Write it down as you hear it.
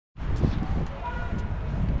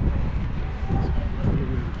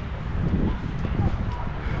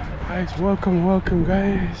Guys, welcome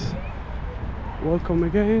guys. Welcome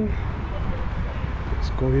again.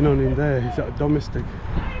 What's going on in there? Is that domestic?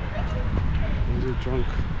 Or is it drunk?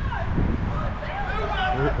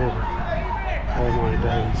 Oh my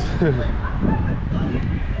days.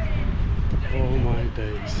 Oh my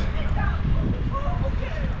days.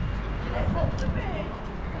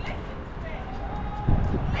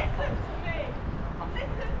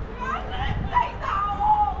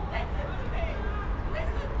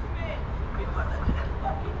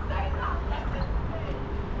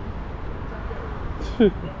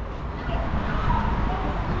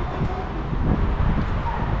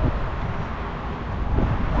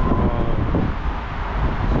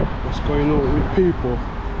 What's going on with people?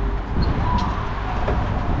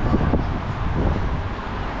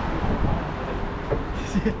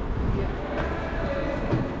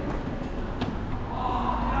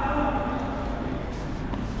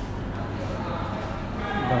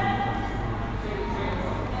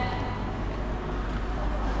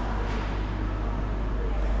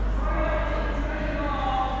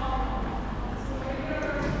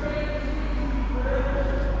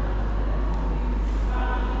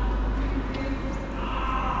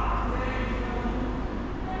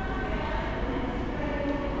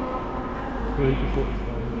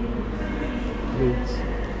 Leeds.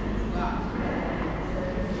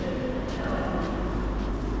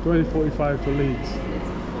 20:45 to Leeds.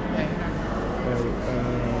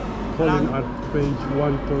 Calling at page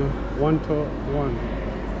 1 to 1.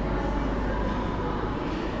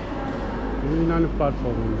 You're on the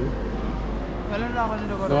platform,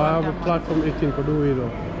 no, I have a platform 18 to do it,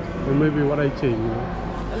 or maybe what I change, you know.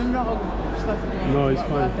 No, it's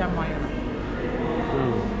fine. No,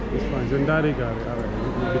 it's fine. Zendari got it.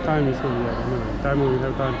 The time is not yet. The time we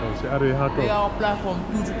have time to say, are we hard to? Yeah, platform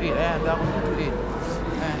 2 to 8, and that was 2 to 8.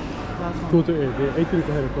 2 to 8, the 18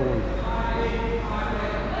 to head to 1.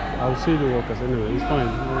 I'll see the workers anyway, it's fine.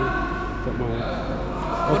 I'll get my.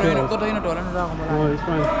 Okay, no, it's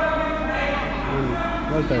fine.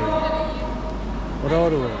 Well taken.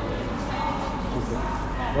 Whatever way. Okay.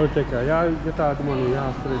 Well take care. Yeah, get out the money,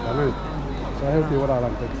 yeah, straight. So I help you what I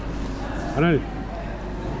like. And then,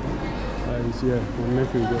 yeah, my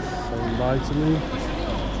nephew just invited me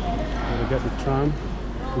to get the tram,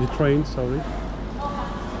 the train, sorry.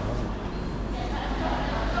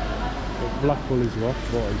 Blackpool is rough,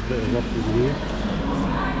 but it's a bit rough in here.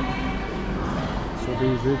 So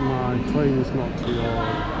this is my train is not till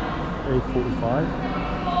 8:45.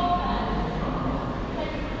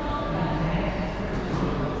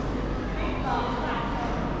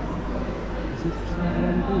 Is it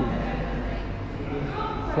 1B?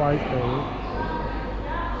 5A.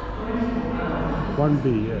 1B,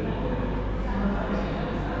 yeah.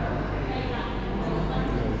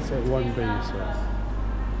 It's at 1B, so.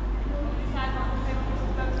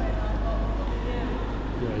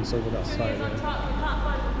 Yeah, it's over that side there.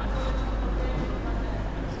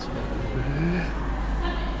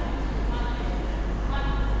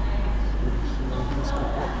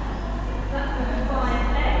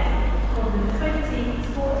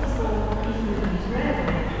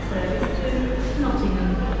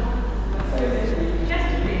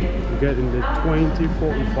 Getting the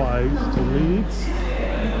 20:45 to Leeds,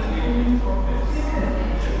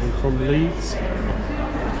 and from Leeds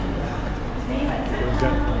we'll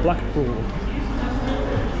get Blackpool.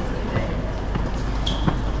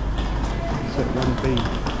 It's at 1B.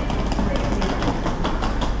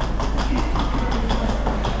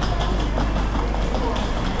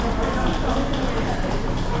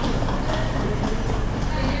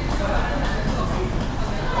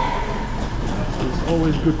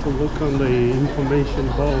 Always good to look on the information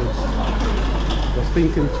boards, because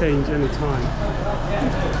things can change anytime.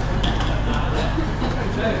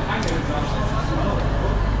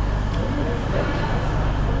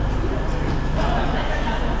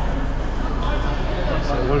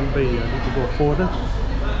 So 1B, I need to go further.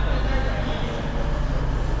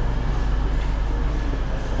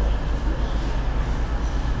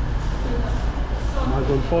 Am I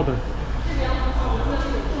going further?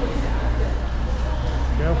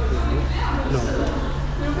 No,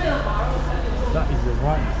 that is the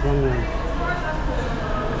wrong one.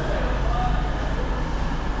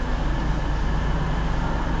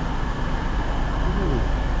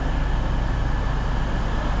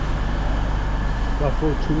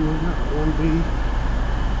 Blackpool 2 on that, 1B.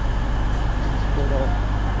 Hold on.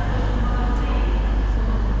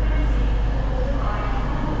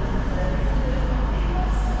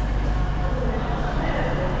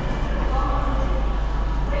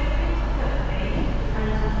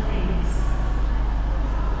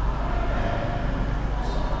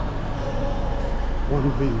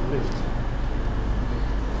 1B lift.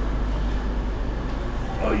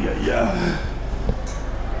 Oh yeah.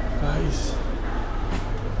 Guys.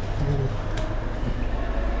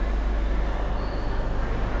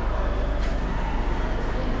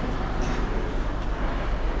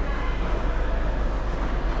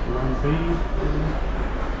 We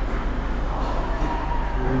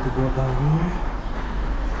need to go down here.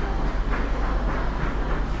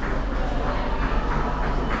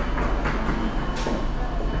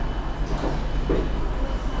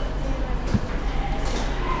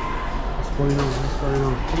 What's going on? What's going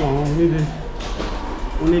on? Come on, we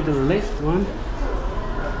need the lift, man.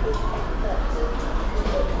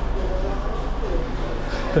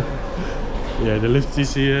 Yeah, the lift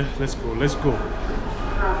is here. Let's go, let's go.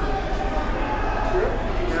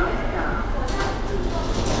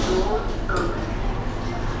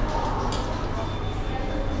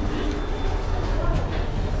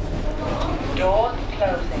 Doors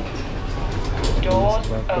closing. Doors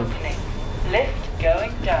opening. Lift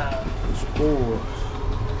going down. Let's go.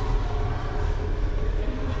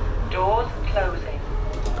 Doors closing.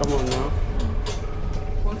 Come on now.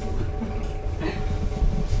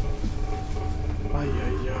 Ay,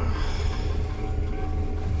 ay, ay.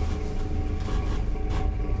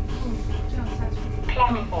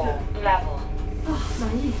 Platform level.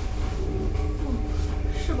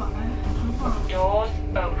 Doors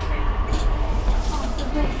opening.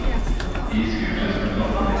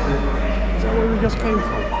 Is that where we just came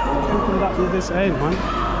from? We came from that to this end, man.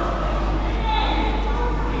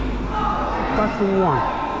 Platform 1.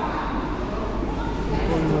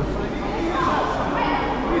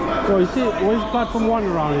 So you see, where's platform 1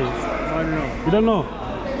 around here? I don't know. You don't know?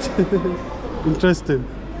 Interesting.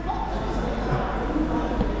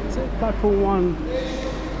 Is it platform 1?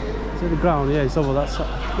 Is it the ground? Yeah, it's over that side.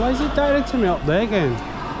 Why is it directing me up there again?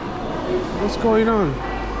 What's going on?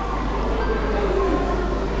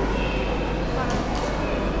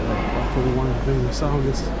 Platform 1 is doing the sound.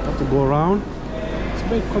 You have to go around. It's a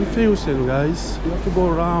bit confusing, guys. You have to go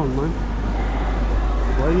around, man.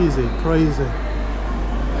 Crazy, crazy.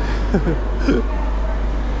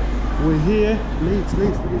 We're here. Leeds.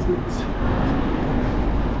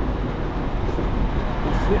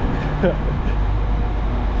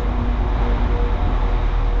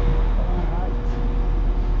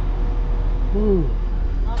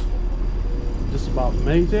 Just about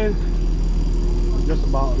made it. Just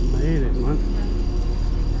about made it, man.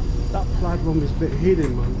 That platform is a bit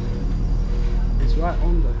hidden, man. It's right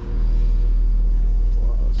on there.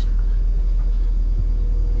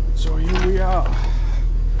 So here we are.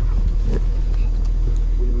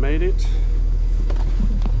 We made it.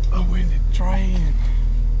 Oh, we're in the train.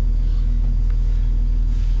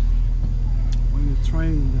 We're in the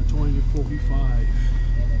train at 20:45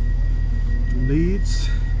 to Leeds,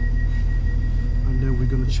 and then we're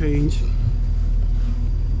gonna change.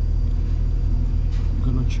 We're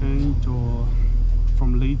gonna change to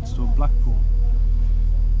from Leeds to Blackpool.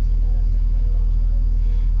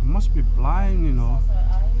 I must be blind, you know.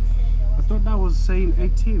 I thought that was saying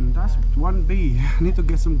 18. That's 1B. I need to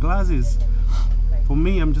get some glasses. For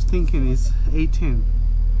me, I'm just thinking it's 18.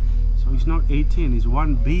 So it's not 18, it's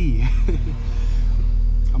 1B.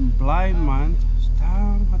 I'm blind, man.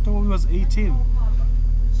 Damn, I thought it was 18.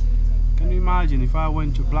 Can you imagine if I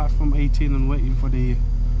went to platform 18 and waiting for the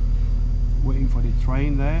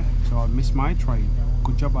train there? So I missed my train.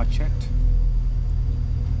 Good job I checked.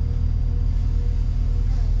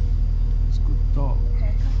 It's good thought.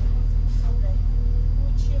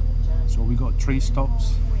 So we got 3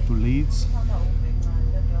 stops to Leeds,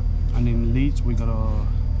 and in Leeds we gotta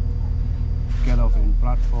get off in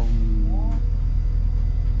platform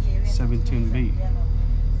 17B.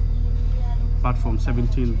 Platform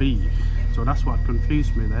 17B. So that's what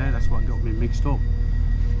confused me there. That's what got me mixed up.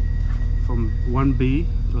 From 1B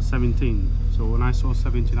to 17. So when I saw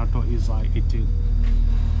 17, I thought it's like 18.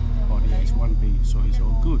 But yeah, it's 1B, so it's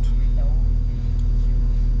all good.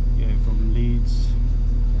 Yeah, from Leeds.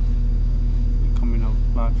 Coming up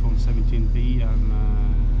platform 17B, and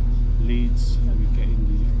Leeds, we get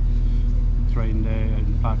in the train there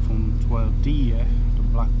in platform 12D, yeah, to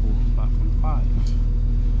Blackpool, platform 5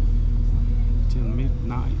 till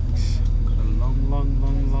midnight. Got a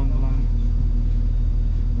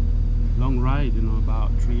long ride, you know,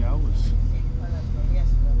 about 3 hours.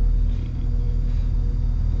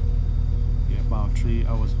 Yeah, about 3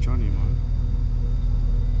 hours journey, man.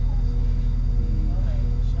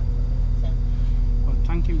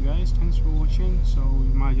 Thank you guys, thanks for watching. So we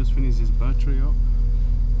might just finish this battery up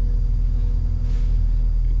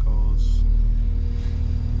because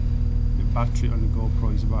the battery on the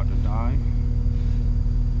GoPro is about to die.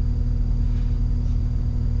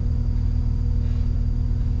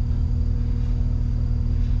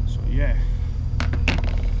 yeah, that's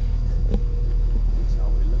how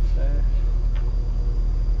it looks there.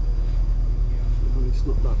 Well, it's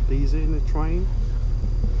not that busy in the train.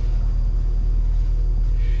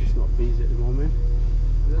 It's not busy at the moment.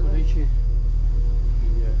 Yeah.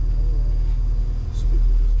 Just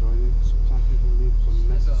people just joining. Sometimes people leave some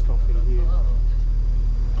messy stuff in here.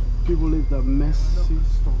 People leave the messy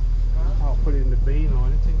stuff without putting it in the bin or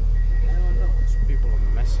anything. So people are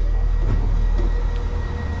messy, man.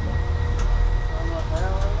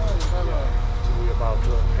 Yeah, so we're about to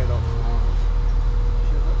head off now.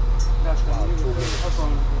 About 2 minutes.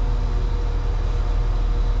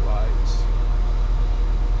 Right.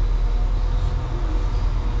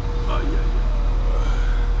 Oh yeah.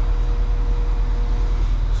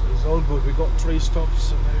 So it's all good. We got 3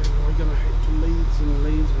 stops and then we're gonna head to Leeds, and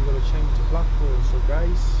Leeds we're gonna change to Blackpool. So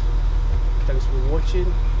guys, thanks for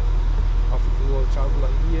watching. African World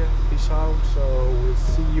Traveller here. Peace out. So we'll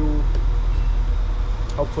see you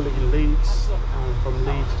hopefully in Leeds and from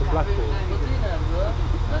Leeds to Blackpool.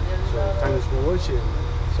 So thanks for watching.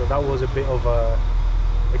 So that was a bit of a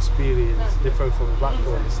experience, different from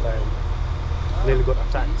Blackpool this time. Nearly got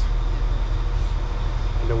attacked.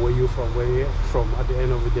 And then where you from? Where you from? At the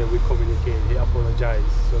end of the day we communicate. He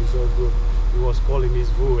apologized. So it's all good. He was calling his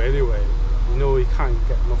boo anyway. You know he can't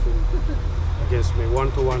get nothing against me.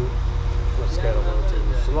 1-to-1, not scared about it.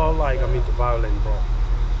 It's not like I'm into violence, but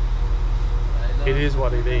it is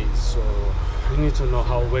what it is. So you need to know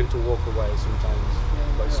when to walk away sometimes.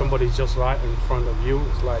 But if somebody's just right in front of you,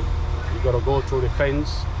 it's like you gotta go through the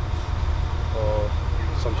fence or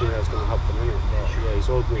something else gonna happen, innit? But yeah, it's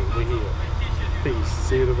all good. We're here. Peace.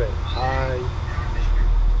 See you in a bit. Bye.